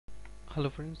Hello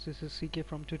friends, this is CK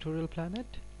from Tutorial Planet.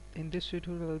 In this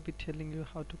tutorial I'll be telling you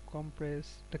how to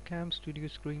compress the CamStudio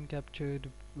screen captured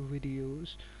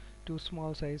videos to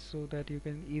small size so that you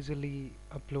can easily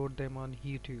upload them on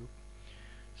YouTube.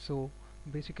 So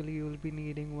basically you will be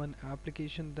needing one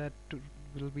application that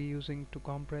will be using to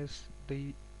compress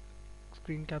the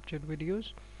screen captured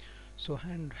videos. So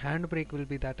Handbrake will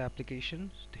be that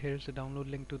application. Here's the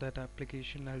download link to that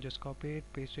application. I'll just copy it,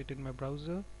 paste it in my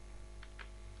browser.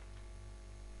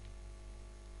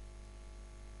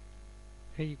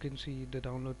 Here you can see the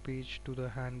download page to the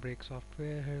Handbrake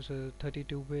software. Here's a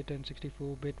 32-bit and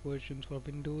 64-bit versions for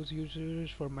Windows users.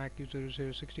 For Mac users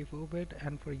here's 64-bit,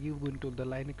 and for Ubuntu, the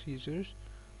Linux users,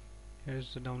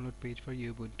 here's the download page for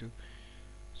Ubuntu.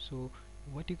 So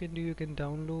what you can do, you can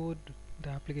download the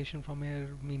application from here.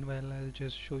 Meanwhile, I'll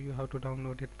just show you how to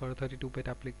download it for a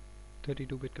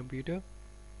 32-bit computer.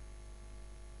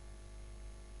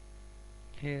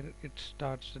 Here it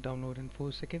starts the download in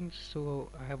 4 seconds. So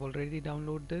I have already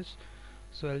downloaded this,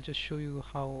 so I'll just show you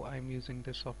how I'm using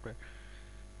this software.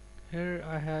 Here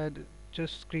I had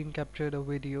just screen captured a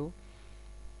video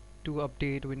to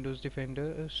update Windows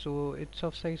Defender, so it's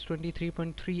of size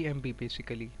 23.3 MB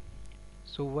basically.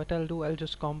 So what I'll do, I'll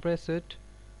just compress it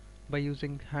by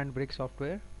using Handbrake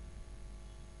software.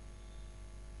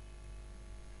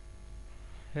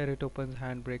 Here it opens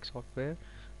Handbrake software.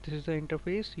 This is the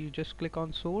interface. You just click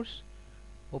on source,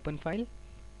 open file,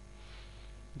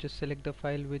 just select the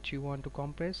file which you want to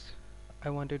compress. I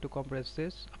wanted to compress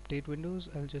this, update Windows.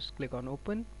 I'll just click on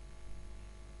open.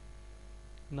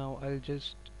 Now I'll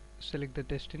just select the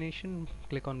destination,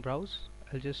 click on browse.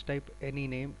 I'll just type any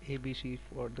name ABC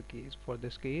for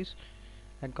this case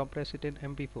and compress it in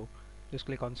MP4. Just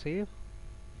click on save.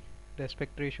 The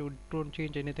aspect ratio, don't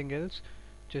change anything else,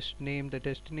 just name the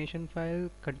destination file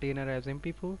container as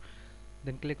MP4,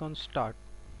 then click on start.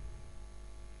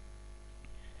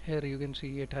 Here you can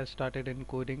see it has started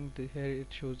encoding. Here it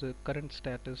shows the current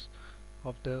status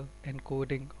of the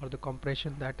encoding or the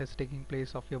compression that is taking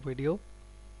place of your video.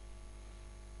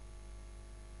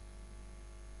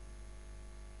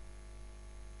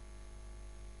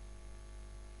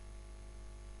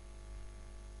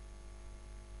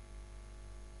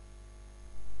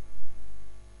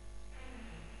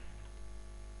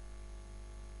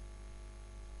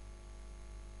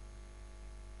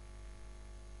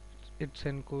 It's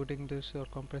encoding this or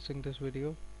compressing this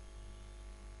video.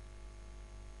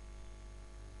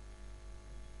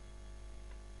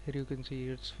 Here you can see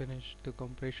it's finished the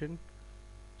compression.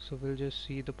 So we'll just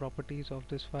see the properties of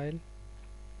this file.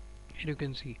 Here you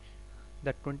can see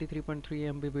that 23.3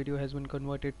 MB video has been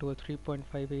converted to a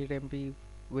 3.58 MB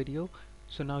video.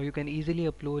 So now you can easily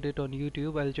upload it on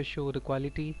YouTube. I'll just show the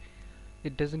quality.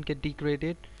 It doesn't get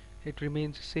degraded, it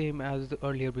remains same as the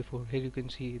earlier before. Here you can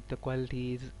see the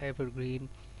quality is evergreen,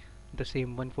 the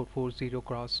same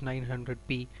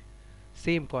 1440x900p,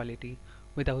 same quality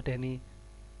without any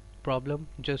problem,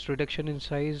 just reduction in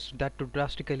size, that too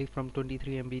drastically from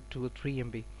 23 MB to 3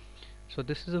 MB. So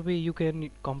this is a way you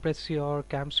can compress your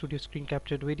CamStudio screen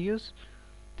captured videos.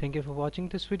 Thank you for watching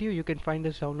this video. You can find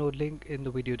this download link in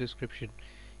the video description.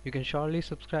 You can surely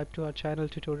subscribe to our channel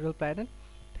Tutorial Planet.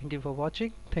 Thank you for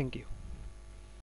watching. Thank you.